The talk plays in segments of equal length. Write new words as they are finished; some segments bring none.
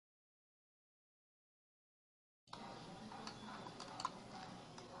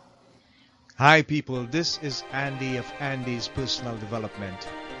Hi people, this is Andy of Andy's Personal Development,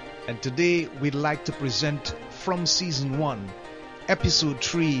 and today we'd like to present from Season 1, Episode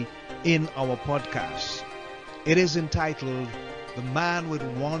 3 in our podcast. It is entitled, The Man with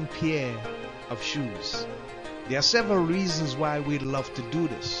One Pair of Shoes. There are several reasons why we'd love to do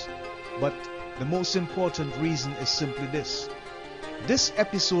this, but the most important reason is simply this. This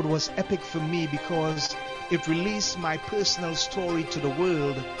episode was epic for me because it released my personal story to the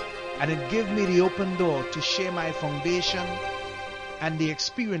world, and it gave me the open door to share my foundation and the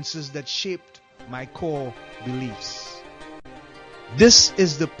experiences that shaped my core beliefs. This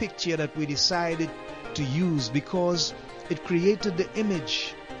is the picture that we decided to use because it created the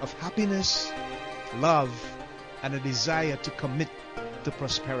image of happiness, love, and a desire to commit to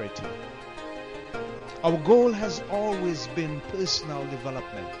prosperity. Our goal has always been personal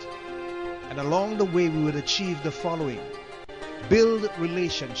development, and along the way we would achieve the following: build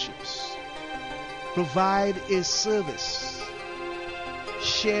relationships, provide a service,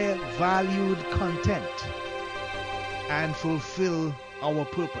 share valued content, and fulfill our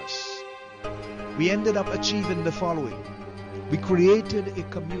purpose. We ended up achieving the following: we created a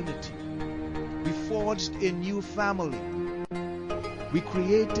community, we forged a new family, we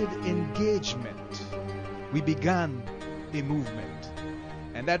created engagement, we began a movement.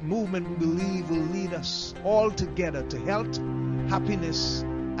 And that movement, we believe, will lead us all together to health, happiness,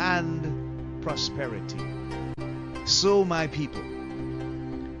 and prosperity. So, my people,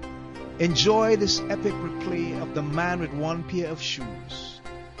 enjoy this epic replay of The Man with One Pair of Shoes,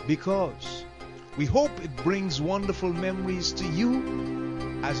 because we hope it brings wonderful memories to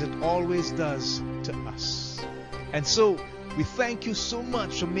you as it always does to us. And so, we thank you so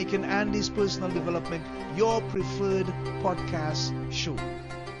much for making Andy's Personal Development your preferred podcast show.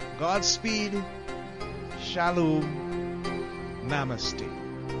 Godspeed, Shalom, Namaste.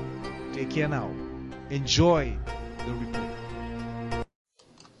 Take care now. Enjoy the replay.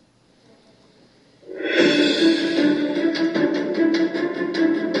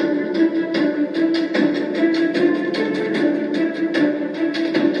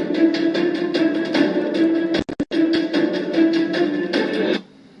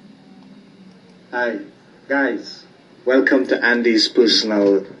 Hi, guys. Welcome to Andy's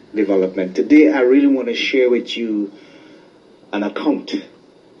Personal Development. Today, I really want to share with you an account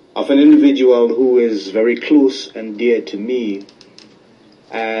of an individual who is very close and dear to me.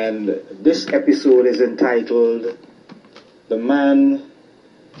 And this episode is entitled, The Man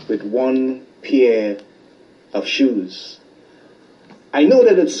with One Pair of Shoes. I know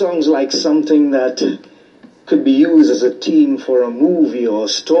that it sounds like something that could be used as a theme for a movie or a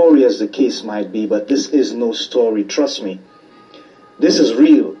story, as the case might be, but this is no story, trust me. This is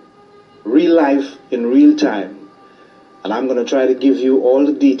real life in real time, and I'm going to try to give you all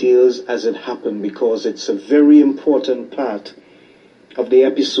the details as it happened, because it's a very important part of the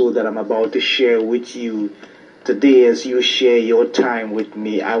episode that I'm about to share with you today as you share your time with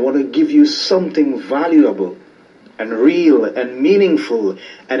me. I want to give you something valuable and real and meaningful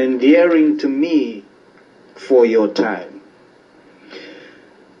and endearing to me for your time.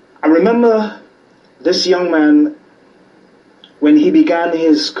 I remember this young man when he began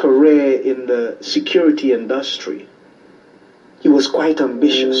his career in the security industry. He was quite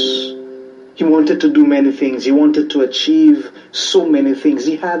ambitious. He wanted to do many things. He wanted to achieve so many things.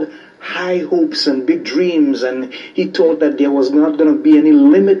 He had high hopes and big dreams, and he thought that there was not going to be any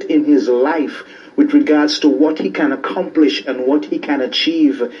limit in his life with regards to what he can accomplish and what he can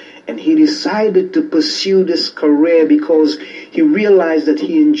achieve. And he decided to pursue this career because he realized that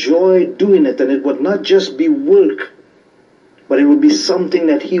he enjoyed doing it, and it would not just be work, but it would be something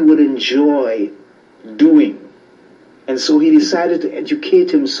that he would enjoy doing. And so he decided to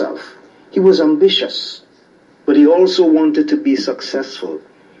educate himself. He was ambitious, but he also wanted to be successful.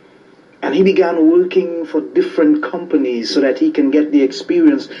 And he began working for different companies so that he can get the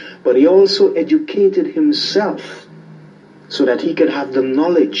experience, but he also educated himself so that he could have the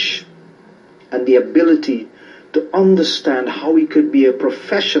knowledge and the ability to understand how he could be a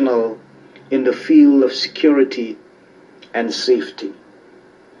professional in the field of security and safety.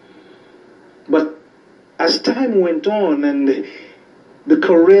 But as time went on and the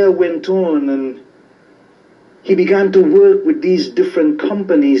career went on and he began to work with these different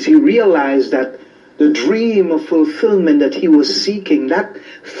companies, he realized that the dream of fulfillment that he was seeking, that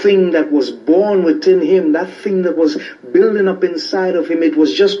thing that was born within him, that thing that was building up inside of him, it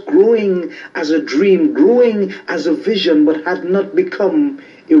was just growing as a dream, growing as a vision, but had not become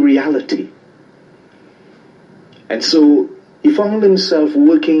a reality. And so he found himself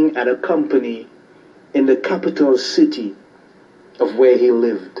working at a company in the capital city of where he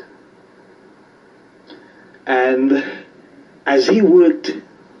lived. And as he worked,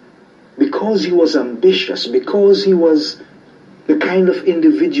 because he was ambitious, because he was the kind of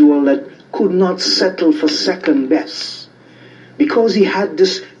individual that could not settle for second best, because he had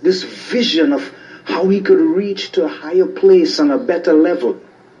this vision of how he could reach to a higher place and a better level,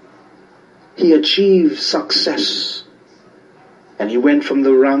 he achieved success. And he went from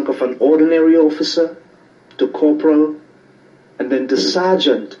the rank of an ordinary officer to corporal and then to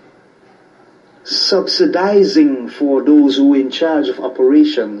sergeant, subsidizing for those who were in charge of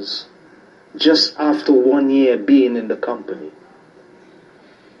operations just after 1 year being in the company.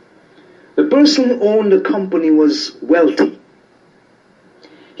 The person who owned the company was wealthy.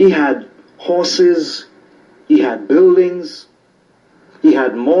 He had horses, he had buildings, he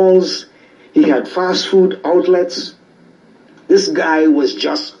had malls, he had fast food outlets. This guy was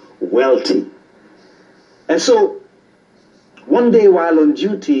just wealthy. And so, one day while on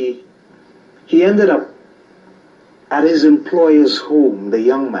duty, he ended up at his employer's home, the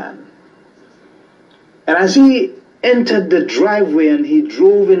young man. And as he entered the driveway and he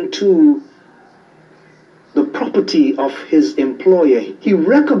drove into the property of his employer, he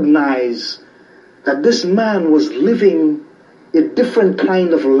recognized that this man was living a different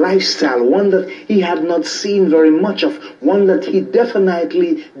kind of lifestyle, one that he had not seen very much of, one that he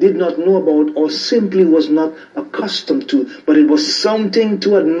definitely did not know about or simply was not accustomed to, but it was something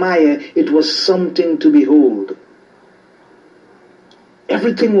to admire, it was something to behold.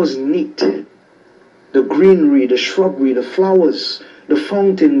 Everything was neat. The greenery, the shrubbery, the flowers, the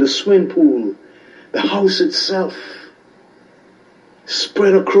fountain, the swimming pool, the house itself,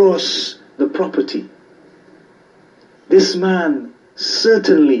 spread across the property. This man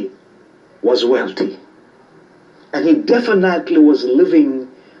certainly was wealthy. And he definitely was living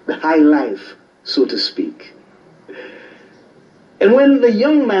the high life, so to speak. And when the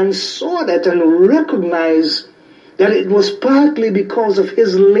young man saw that and recognized that it was partly because of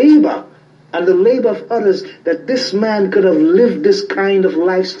his labor and the labor of others that this man could have lived this kind of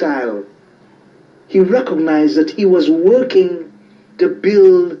lifestyle, he recognized that he was working to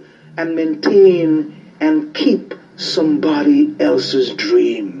build and maintain and keep somebody else's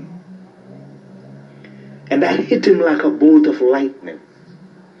dream. And that hit him like a bolt of lightning.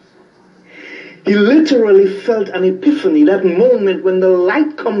 He literally felt an epiphany, that moment when the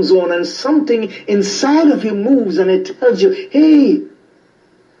light comes on and something inside of you moves and it tells you, hey,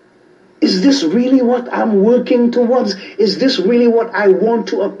 is this really what I'm working towards? Is this really what I want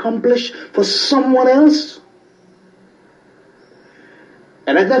to accomplish for someone else?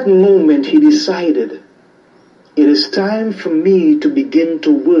 And at that moment he decided, it is time for me to begin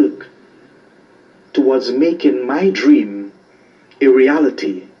to work towards making my dream a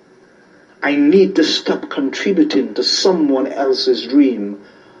reality. I need to stop contributing to someone else's dream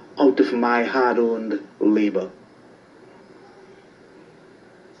out of my hard-earned labor.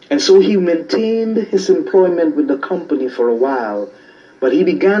 And so he maintained his employment with the company for a while, but he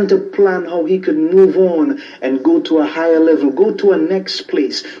began to plan how he could move on and go to a higher level, go to a next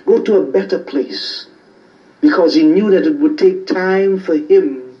place, go to a better place. Because he knew that it would take time for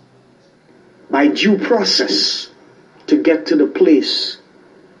him, by due process, to get to the place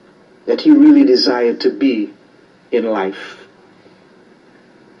that he really desired to be in life.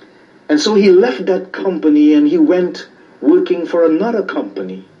 And so he left that company and he went working for another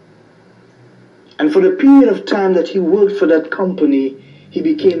company. And for the period of time that he worked for that company, he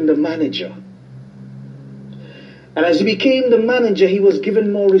became the manager. And as he became the manager, he was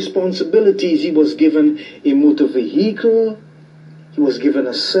given more responsibilities. He was given a motor vehicle. He was given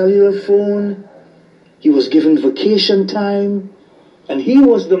a cellular phone. He was given vacation time. And he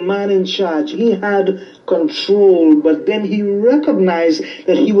was the man in charge. He had control. But then he recognized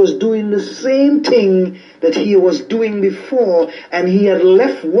that he was doing the same thing that he was doing before. And he had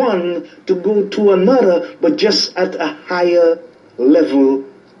left one to go to another, but just at a higher level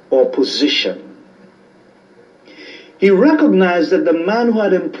or position. He recognized that the man who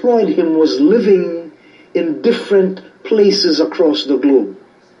had employed him was living in different places across the globe.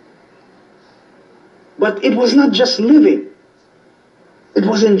 But it was not just living. It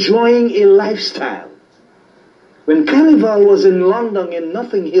was enjoying a lifestyle. When Carnival was in London, in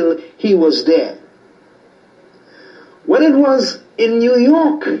Notting Hill, he was there. When it was in New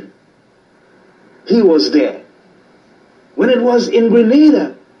York, he was there. When it was in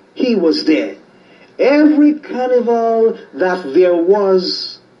Grenada, he was there. Every carnival that there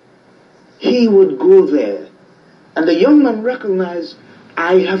was, he would go there. And the young man recognized,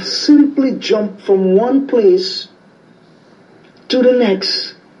 I have simply jumped from one place to the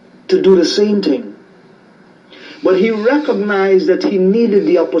next to do the same thing. But he recognized that he needed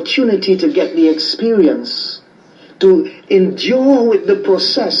the opportunity to get the experience, to endure with the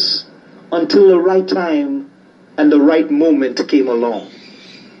process until the right time and the right moment came along.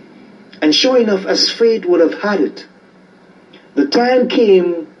 And sure enough, as fate would have had it, the time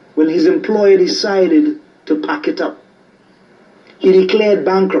came when his employer decided to pack it up. He declared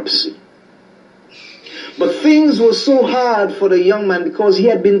bankruptcy. But things were so hard for the young man because he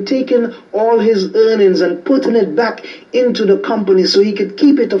had been taking all his earnings and putting it back into the company so he could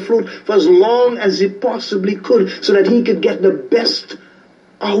keep it afloat for as long as he possibly could so that he could get the best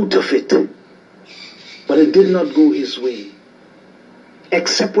out of it. But it did not go his way.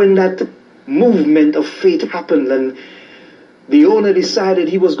 Except when that movement of fate happened and the owner decided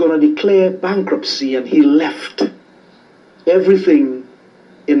he was going to declare bankruptcy, and he left everything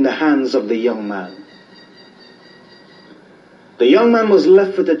in the hands of the young man. The young man was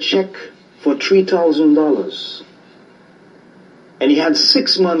left with a check for $3,000. And he had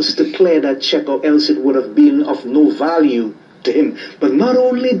 6 months to clear that check, or else it would have been of no value to him. But not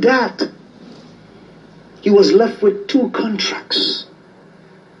only that, he was left with 2 contracts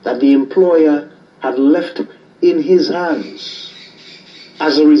that the employer had left in his hands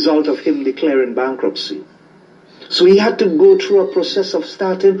as a result of him declaring bankruptcy. So he had to go through a process of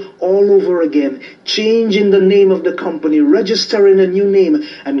starting all over again, changing the name of the company, registering a new name,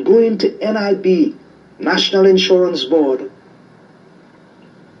 and going to NIB, National Insurance Board,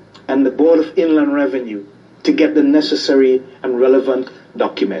 and the Board of Inland Revenue to get the necessary and relevant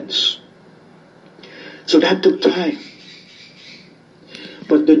documents. So that took time.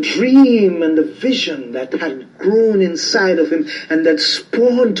 But the dream and the vision that had grown inside of him and that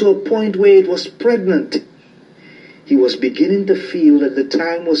spawned to a point where it was pregnant, he was beginning to feel that the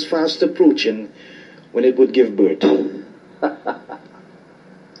time was fast approaching when it would give birth.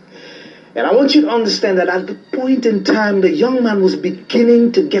 And I want you to understand that at the point in time, the young man was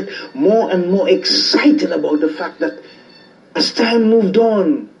beginning to get more and more excited about the fact that as time moved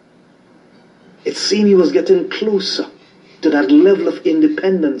on, it seemed he was getting closer to that level of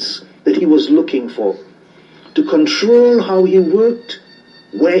independence that he was looking for, to control how he worked,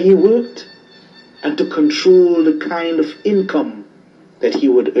 where he worked, and to control the kind of income that he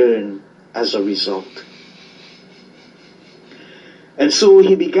would earn as a result. And so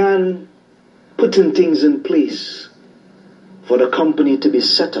he began putting things in place for the company to be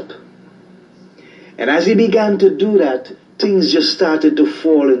set up. And as he began to do that, things just started to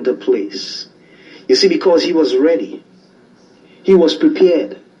fall into place. You see, because he was ready. He was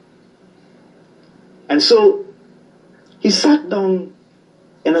prepared. And so he sat down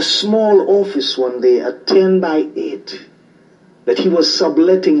in a small office one day, a 10 by 8, that he was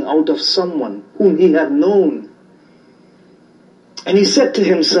subletting out of someone whom he had known. And he said to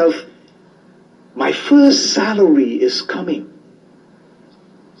himself, my first salary is coming.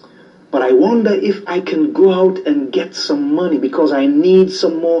 But I wonder if I can go out and get some money because I need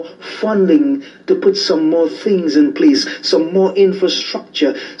some more funding to put some more things in place, some more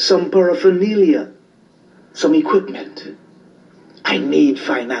infrastructure, some paraphernalia, some equipment. I need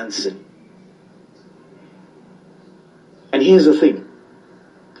financing. And here's the thing.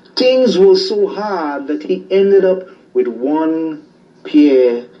 Things were so hard that he ended up with 1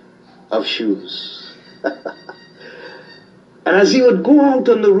 pair of shoes. And as he would go out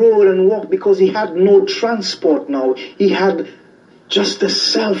on the road and walk, because he had no transport now, he had just a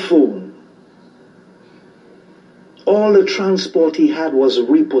cell phone. All the transport he had was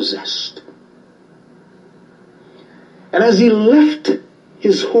repossessed. And as he left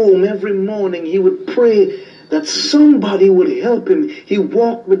his home every morning, he would pray that somebody would help him. He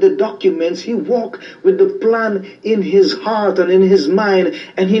walked with the documents, he walked with the plan in his heart and in his mind,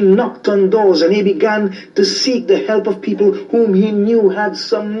 and he knocked on doors and he began to seek the help of people whom he knew had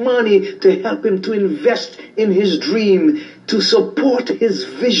some money to help him to invest in his dream, to support his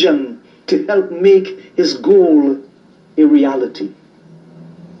vision, to help make his goal a reality.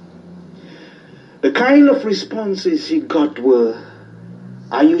 The kind of responses he got were,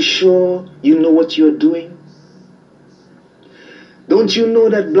 are you sure you know what you're doing? Don't you know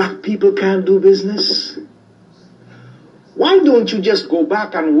that black people can't do business? Why don't you just go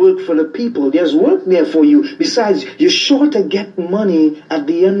back and work for the people? There's work there for you. Besides, you're sure to get money at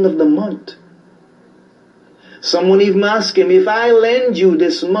the end of the month. Someone even asked him, if I lend you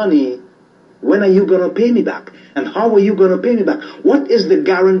this money, when are you going to pay me back? And how are you going to pay me back? What is the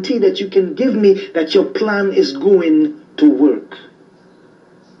guarantee that you can give me that your plan is going to work?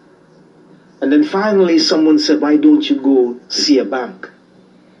 And then finally someone said, why don't you go see a bank?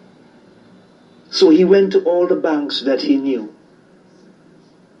 So he went to all the banks that he knew.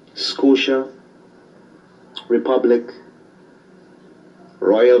 Scotia, Republic,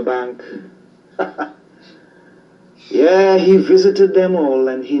 Royal Bank. Yeah, he visited them all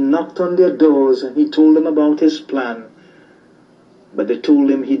and he knocked on their doors and he told them about his plan. But they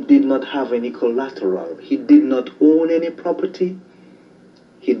told him he did not have any collateral. He did not own any property.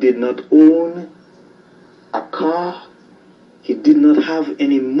 He did not own a car. He did not have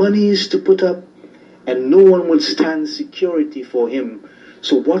any monies to put up, and no one would stand security for him.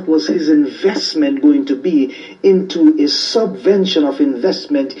 So what was his investment going to be into a subvention of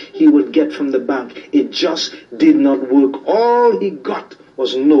investment he would get from the bank? It just did not work. All he got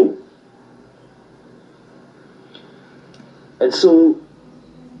was no. And so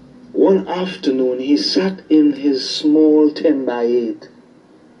one afternoon he sat in his small 10x8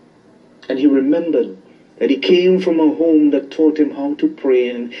 and he remembered that he came from a home that taught him how to pray,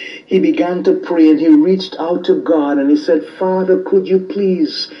 and he began to pray and he reached out to God and he said, Father, could you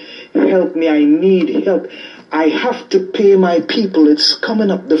please help me? I need help. I have to pay my people. It's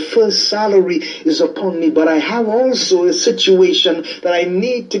coming up. The first salary is upon me, but I have also a situation that I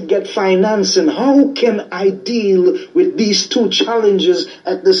need to get financing. How can I deal with these two challenges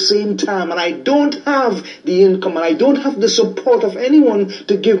at the same time? And I don't have the income and I don't have the support of anyone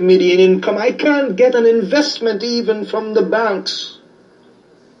to give me the income. I can't get an investment even from the banks.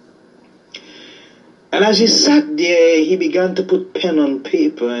 And as he sat there, he began to put pen on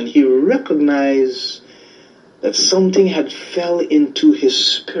paper and he recognized that something had fell into his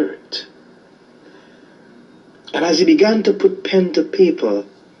spirit. And as he began to put pen to paper,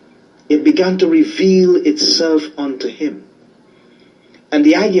 it began to reveal itself unto him. And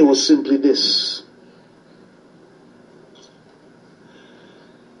the idea was simply this.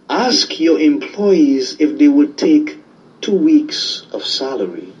 Ask your employees if they would take 2 weeks of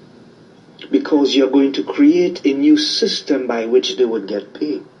salary, because you're going to create a new system by which they would get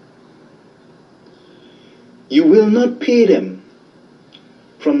paid. You will not pay them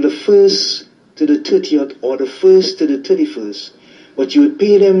from the 1st to the 30th or the 1st to the 31st, but you would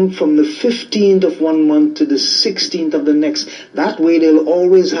pay them from the 15th of one month to the 16th of the next. That way they'll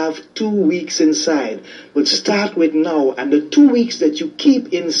always have 2 weeks inside. But start with now, and the 2 weeks that you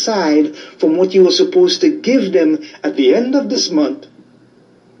keep inside from what you were supposed to give them at the end of this month,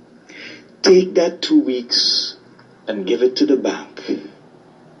 take that 2 weeks and give it to the bank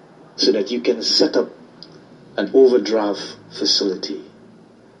so that you can set up an overdraft facility.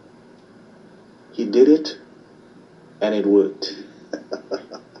 He did it, and it worked.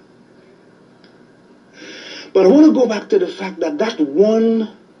 But I want to go back to the fact that that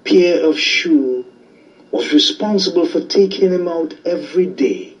one pair of shoe was responsible for taking him out every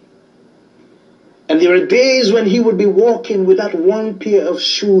day. And there are days when he would be walking with that one pair of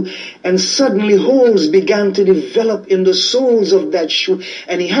shoe and suddenly holes began to develop in the soles of that shoe.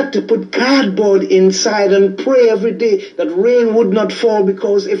 And he had to put cardboard inside and pray every day that rain would not fall,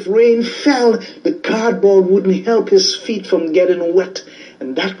 because if rain fell, the cardboard wouldn't help his feet from getting wet.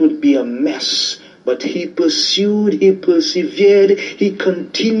 And that would be a mess. But he pursued, he persevered, he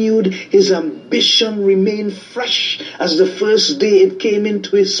continued. His ambition remained fresh as the first day it came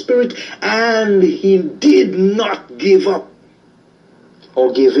into his spirit, and he did not give up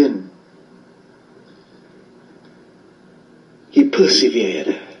or give in. He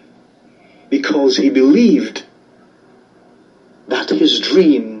persevered because he believed that his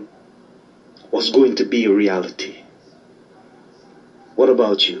dream was going to be a reality. What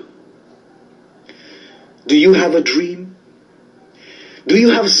about you? Do you have a dream? Do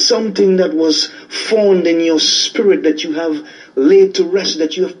you have something that was formed in your spirit that you have laid to rest,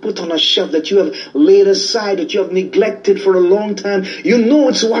 that you have put on a shelf, that you have laid aside, that you have neglected for a long time? You know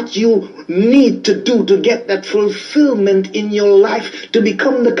it's what you need to do to get that fulfillment in your life, to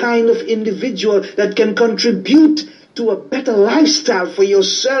become the kind of individual that can contribute to a better lifestyle for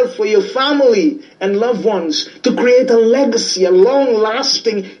yourself, for your family and loved ones, to create a legacy, a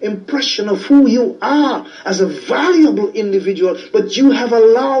long-lasting impression of who you are as a valuable individual. But you have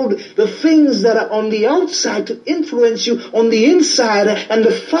allowed the things that are on the outside to influence you on the inside, and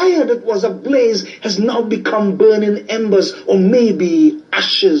the fire that was ablaze has now become burning embers or maybe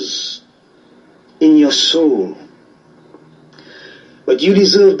ashes in your soul. But you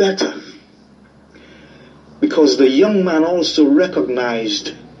deserve better. Because the young man also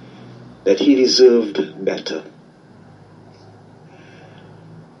recognized that he deserved better.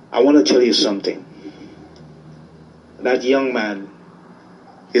 I want to tell you something. That young man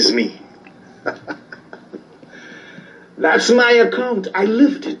is me. That's my account. I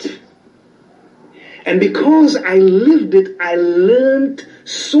lived it. And because I lived it, I learned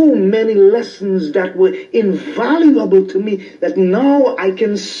so many lessons that were invaluable to me that now I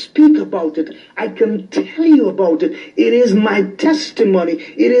can speak about it. I can tell you about it. It is my testimony.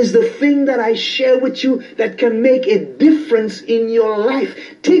 It is the thing that I share with you that can make a difference in your life.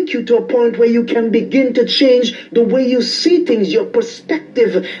 Take you to a point where you can begin to change the way you see things, your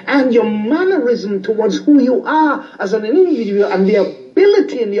perspective and your mannerism towards who you are as an individual, and the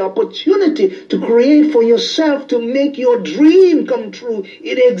ability and the opportunity to create for yourself, to make your dream come true.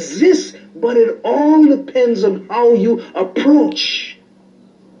 It exists, but it all depends on how you approach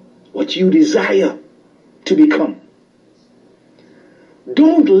what you desire to become.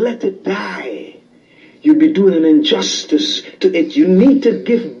 Don't let it die. You'll be doing an injustice to it. You need to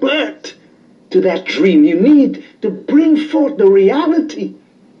give birth to that dream. You need to bring forth the reality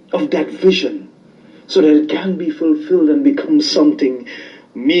of that vision so that it can be fulfilled and become something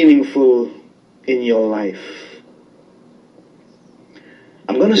meaningful in your life.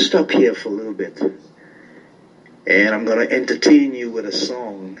 I'm going to stop here for a little bit, and I'm going to entertain you with a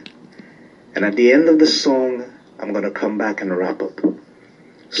song. And at the end of the song, I'm going to come back and wrap up.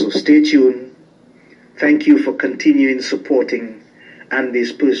 So stay tuned. Thank you for continuing supporting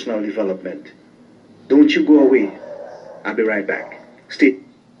Andy's personal development. Don't you go away. I'll be right back. Stay.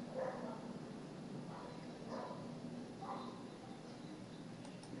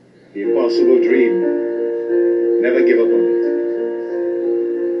 The impossible dream. Never give up on it.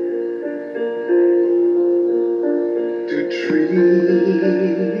 To dream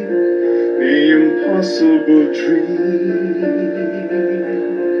the impossible dream.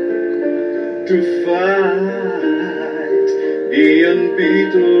 To fight the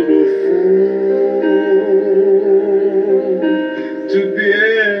unbeatable foe. To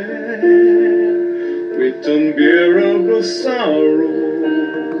bear with unbearable sorrow.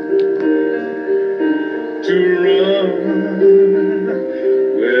 To run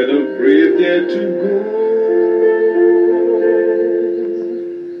where the brave dare to go,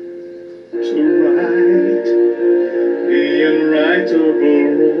 to right the unrightable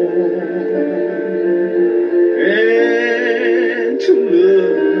wrong, and to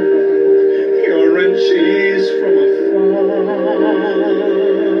love pure and chaste from afar,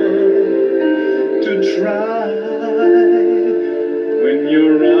 to try when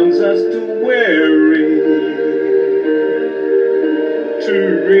your arms are too weary, to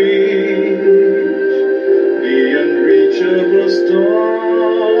reach the unreachable star.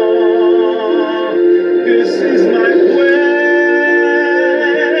 This is my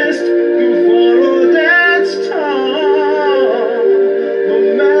quest to follow that star, no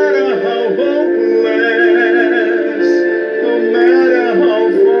matter how hopeless, no matter how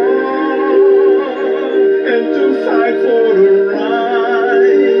far, and to fight for the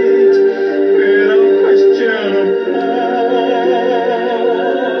right without question of pause,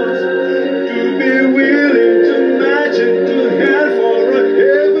 to be willing to match it to hell for a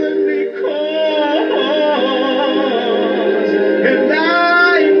heavenly cause. And I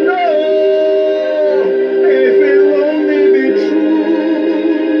know if it will only be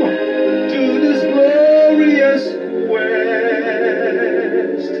true to this glorious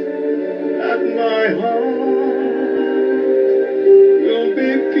quest, that my heart will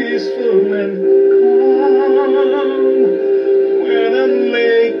be peaceful and calm when I'm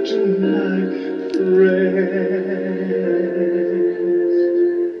laid to my rest.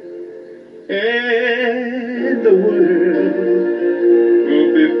 And the world will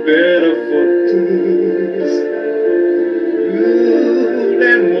be better for this. Good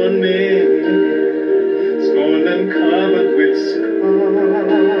and one man scorned and covered with scars,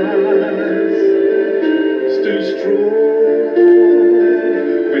 still strong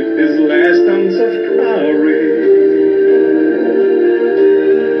with his last ounce of courage,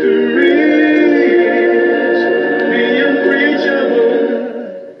 to reach the unreachable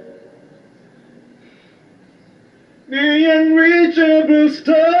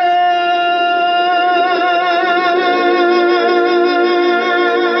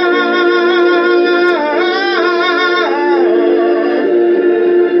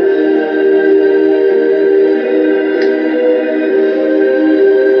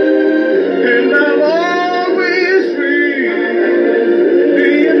and I'll always dream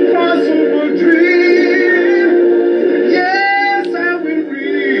the impossible dream. Yes, I will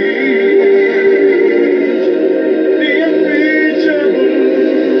reach the unreachable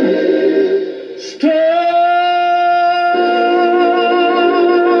star.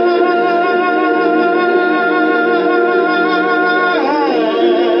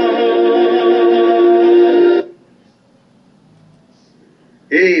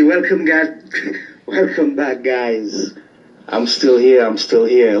 Hey, welcome back, guys. I'm still here. I'm still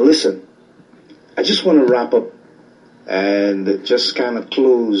here. Listen, I just want to wrap up and just kind of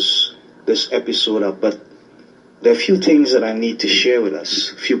close this episode up, but there are a few things that I need to share with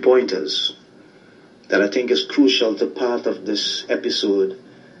us, a few pointers that I think is crucial to part of this episode,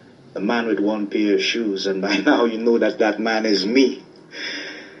 The Man with One Pair of Shoes, and by now you know that that man is me.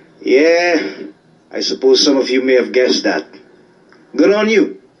 Yeah, I suppose some of you may have guessed that. Good on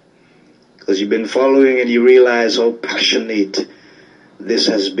you, because you've been following and you realize how passionate this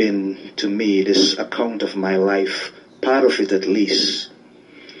has been to me, this account of my life, part of it at least.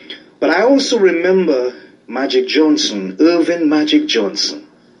 But I also remember Magic Johnson, Earvin Magic Johnson,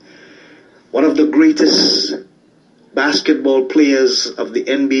 one of the greatest basketball players of the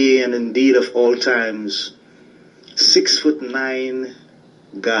NBA and indeed of all times, 6'9"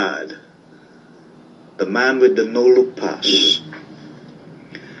 guard, the man with the no-look pass.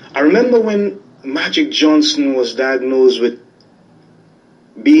 I remember when Magic Johnson was diagnosed with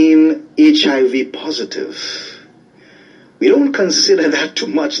being HIV positive. We don't consider that too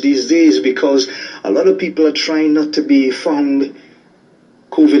much these days because a lot of people are trying not to be found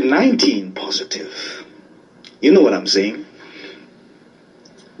COVID-19 positive. You know what I'm saying?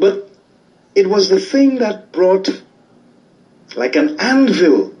 But it was the thing that brought, like an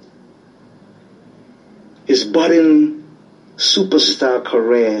anvil, his budding superstar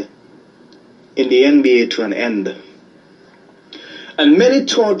career in the NBA to an end. And many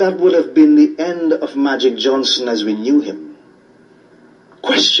thought that would have been the end of Magic Johnson as we knew him.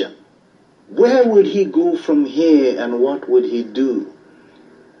 Question: where would he go from here and what would he do?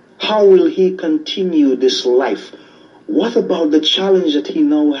 How will he continue this life? What about the challenge that he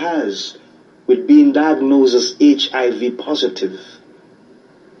now has with being diagnosed as HIV positive?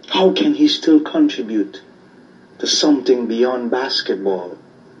 How can he still contribute to something beyond basketball?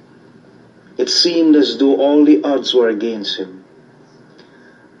 It seemed as though all the odds were against him.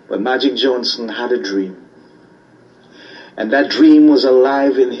 But Magic Johnson had a dream. And that dream was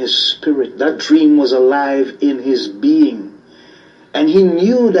alive in his spirit. That dream was alive in his being. And he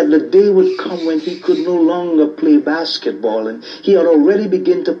knew that the day would come when he could no longer play basketball. And he had already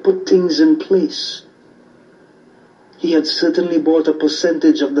begun to put things in place. He had certainly bought a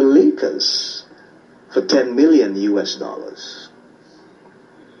percentage of the Lakers for $10 million US.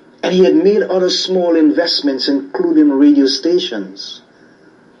 And he had made other small investments, including radio stations.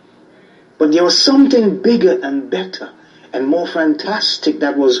 But there was something bigger and better and more fantastic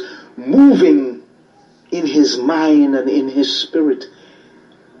that was moving in his mind and in his spirit.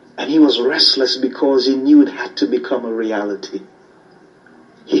 And he was restless because he knew it had to become a reality.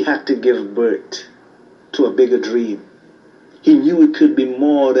 He had to give birth to a bigger dream. He knew it could be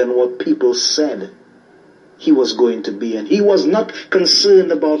more than what people said he was going to be. And he was not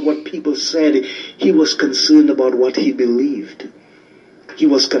concerned about what people said. He was concerned about what he believed. He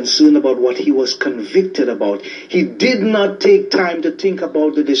was concerned about what he was convicted about. He did not take time to think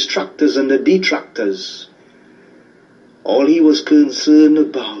about the distractors and the detractors. All he was concerned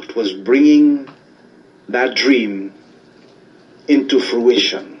about was bringing that dream into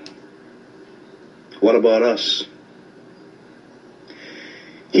fruition. What about us?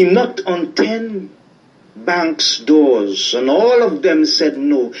 He knocked on 10 banks' doors, and all of them said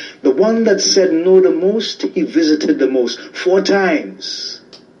no. The one that said no the most, he visited the most, 4 times,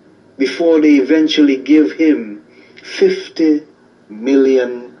 before they eventually gave him $50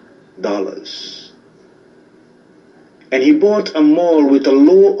 million. And he bought a mall with a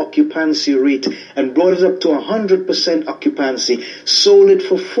low occupancy rate and brought it up to 100% occupancy, sold it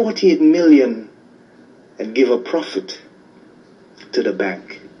for $48 million, and gave a profit to the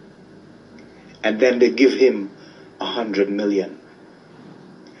bank. And then they give him $100 million.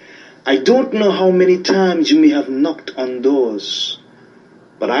 I don't know how many times you may have knocked on doors,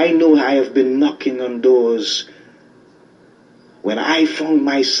 but I know I have been knocking on doors when I found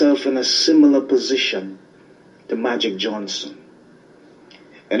myself in a similar position to Magic Johnson.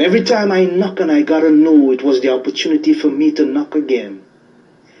 And every time I knock and I gotta know it was the opportunity for me to knock again.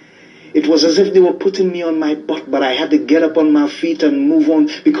 It was as if they were putting me on my butt, but I had to get up on my feet and move on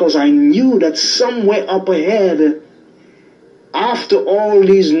because I knew that somewhere up ahead, after all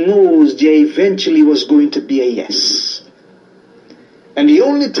these no's, there eventually was going to be a yes. And the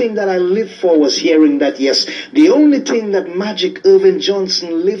only thing that I lived for was hearing that yes. The only thing that Earvin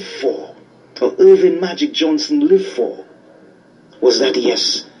Magic Johnson lived for, was that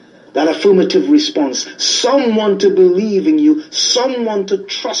yes. That affirmative response. Someone to believe in you. Someone to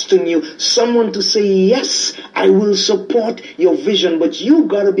trust in you. Someone to say, yes, I will support your vision. But you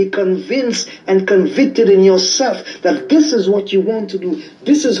got to be convinced and convicted in yourself that this is what you want to do.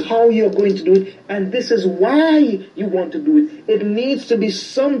 This is how you're going to do it. And this is why you want to do it. It needs to be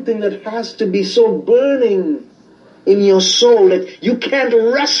something that has to be so burning in your soul that you can't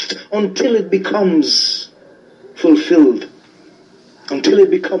rest until it becomes fulfilled. Until it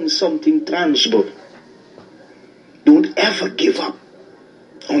becomes something tangible. Don't ever give up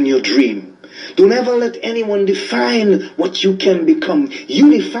on your dream. Don't ever let anyone define what you can become.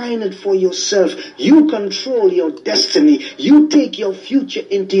 You define it for yourself. You control your destiny. You take your future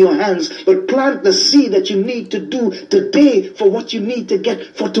into your hands. But plant the seed that you need to do today for what you need to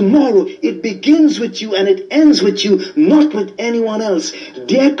get for tomorrow. It begins with you and it ends with you, not with anyone else.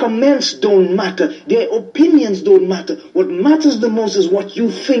 Their comments don't matter. Their opinions don't matter. What matters the most is what you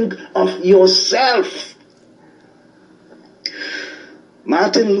think of yourself.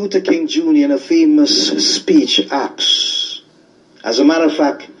 Martin Luther King Jr. in a famous speech asks, as a matter of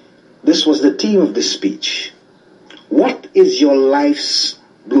fact, this was the theme of the speech, what is your life's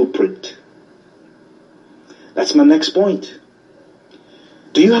blueprint? That's my next point.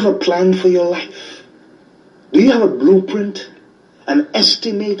 Do you have a plan for your life? Do you have a blueprint? An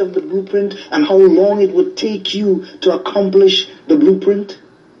estimate of the blueprint and how long it would take you to accomplish the blueprint?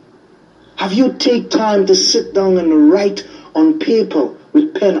 Have you take time to sit down and write on paper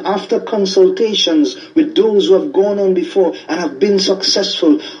with pen after consultations with those who have gone on before and have been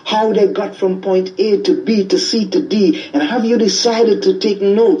successful, how they got from point A to B to C to D, and have you decided to take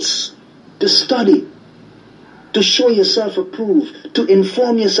notes, to study, to show yourself approved, to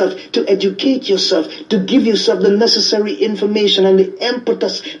inform yourself, to educate yourself, to give yourself the necessary information and the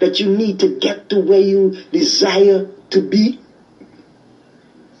impetus that you need to get to where you desire to be?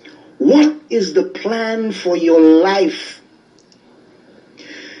 What is the plan for your life?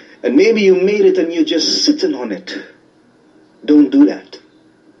 And maybe you made it and you're just sitting on it. Don't do that.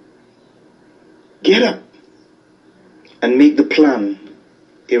 Get up and make the plan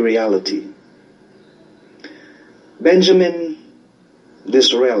a reality. Benjamin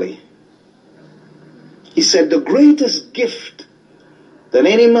Disraeli, he said, the greatest gift that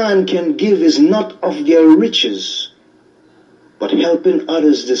any man can give is not of their riches, but helping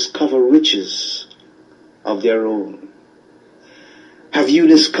others discover riches of their own. Have you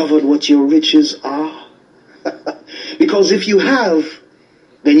discovered what your riches are? Because if you have,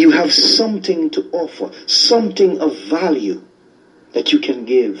 then you have something to offer, something of value that you can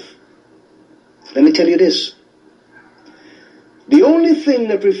give. Let me tell you this. The only thing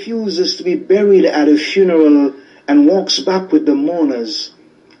that refuses to be buried at a funeral and walks back with the mourners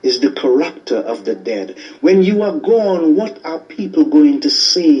is the character of the dead. When you are gone, what are people going to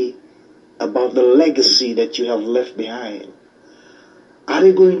say about the legacy that you have left behind? Are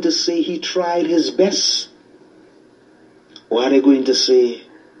they going to say he tried his best? Or are they going to say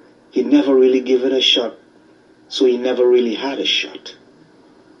he never really gave it a shot, so he never really had a shot?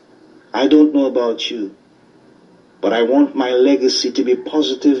 I don't know about you, but I want my legacy to be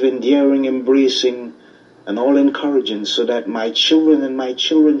positive, endearing, embracing, and all encouraging, so that my children and my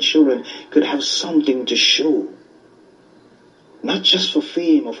children's children could have something to show. Not just for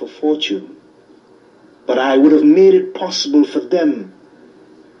fame or for fortune, but I would have made it possible for them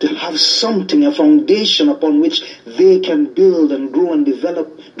to have something, a foundation upon which they can build and grow and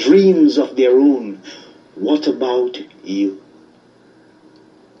develop dreams of their own. What about you?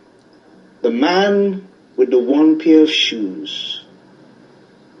 The man with the one pair of shoes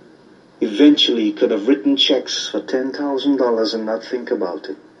eventually could have written checks for $10,000 and not think about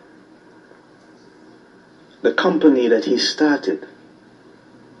it. The company that he started,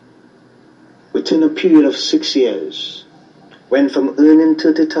 within a period of 6 years, went from earning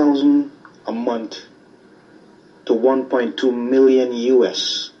 $30,000 a month to 1.2 million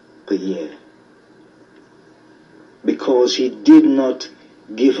US per year. Because he did not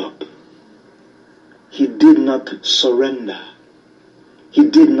give up. He did not surrender. He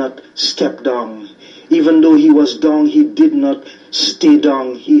did not step down. Even though he was down, he did not stay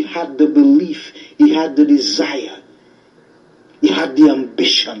down. He had the belief. He had the desire. He had the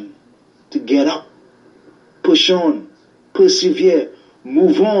ambition to get up, push on, persevere,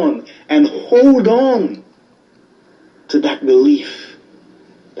 move on, and hold on to that belief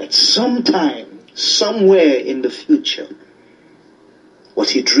that sometime, somewhere in the future, what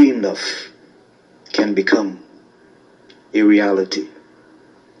he dreamed of can become a reality.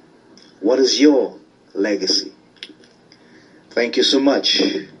 What is your legacy? Thank you so much.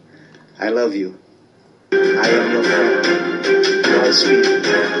 I love you. I am your friend, Godspeed.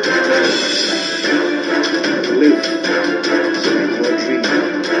 Live so that your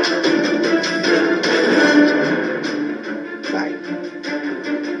dream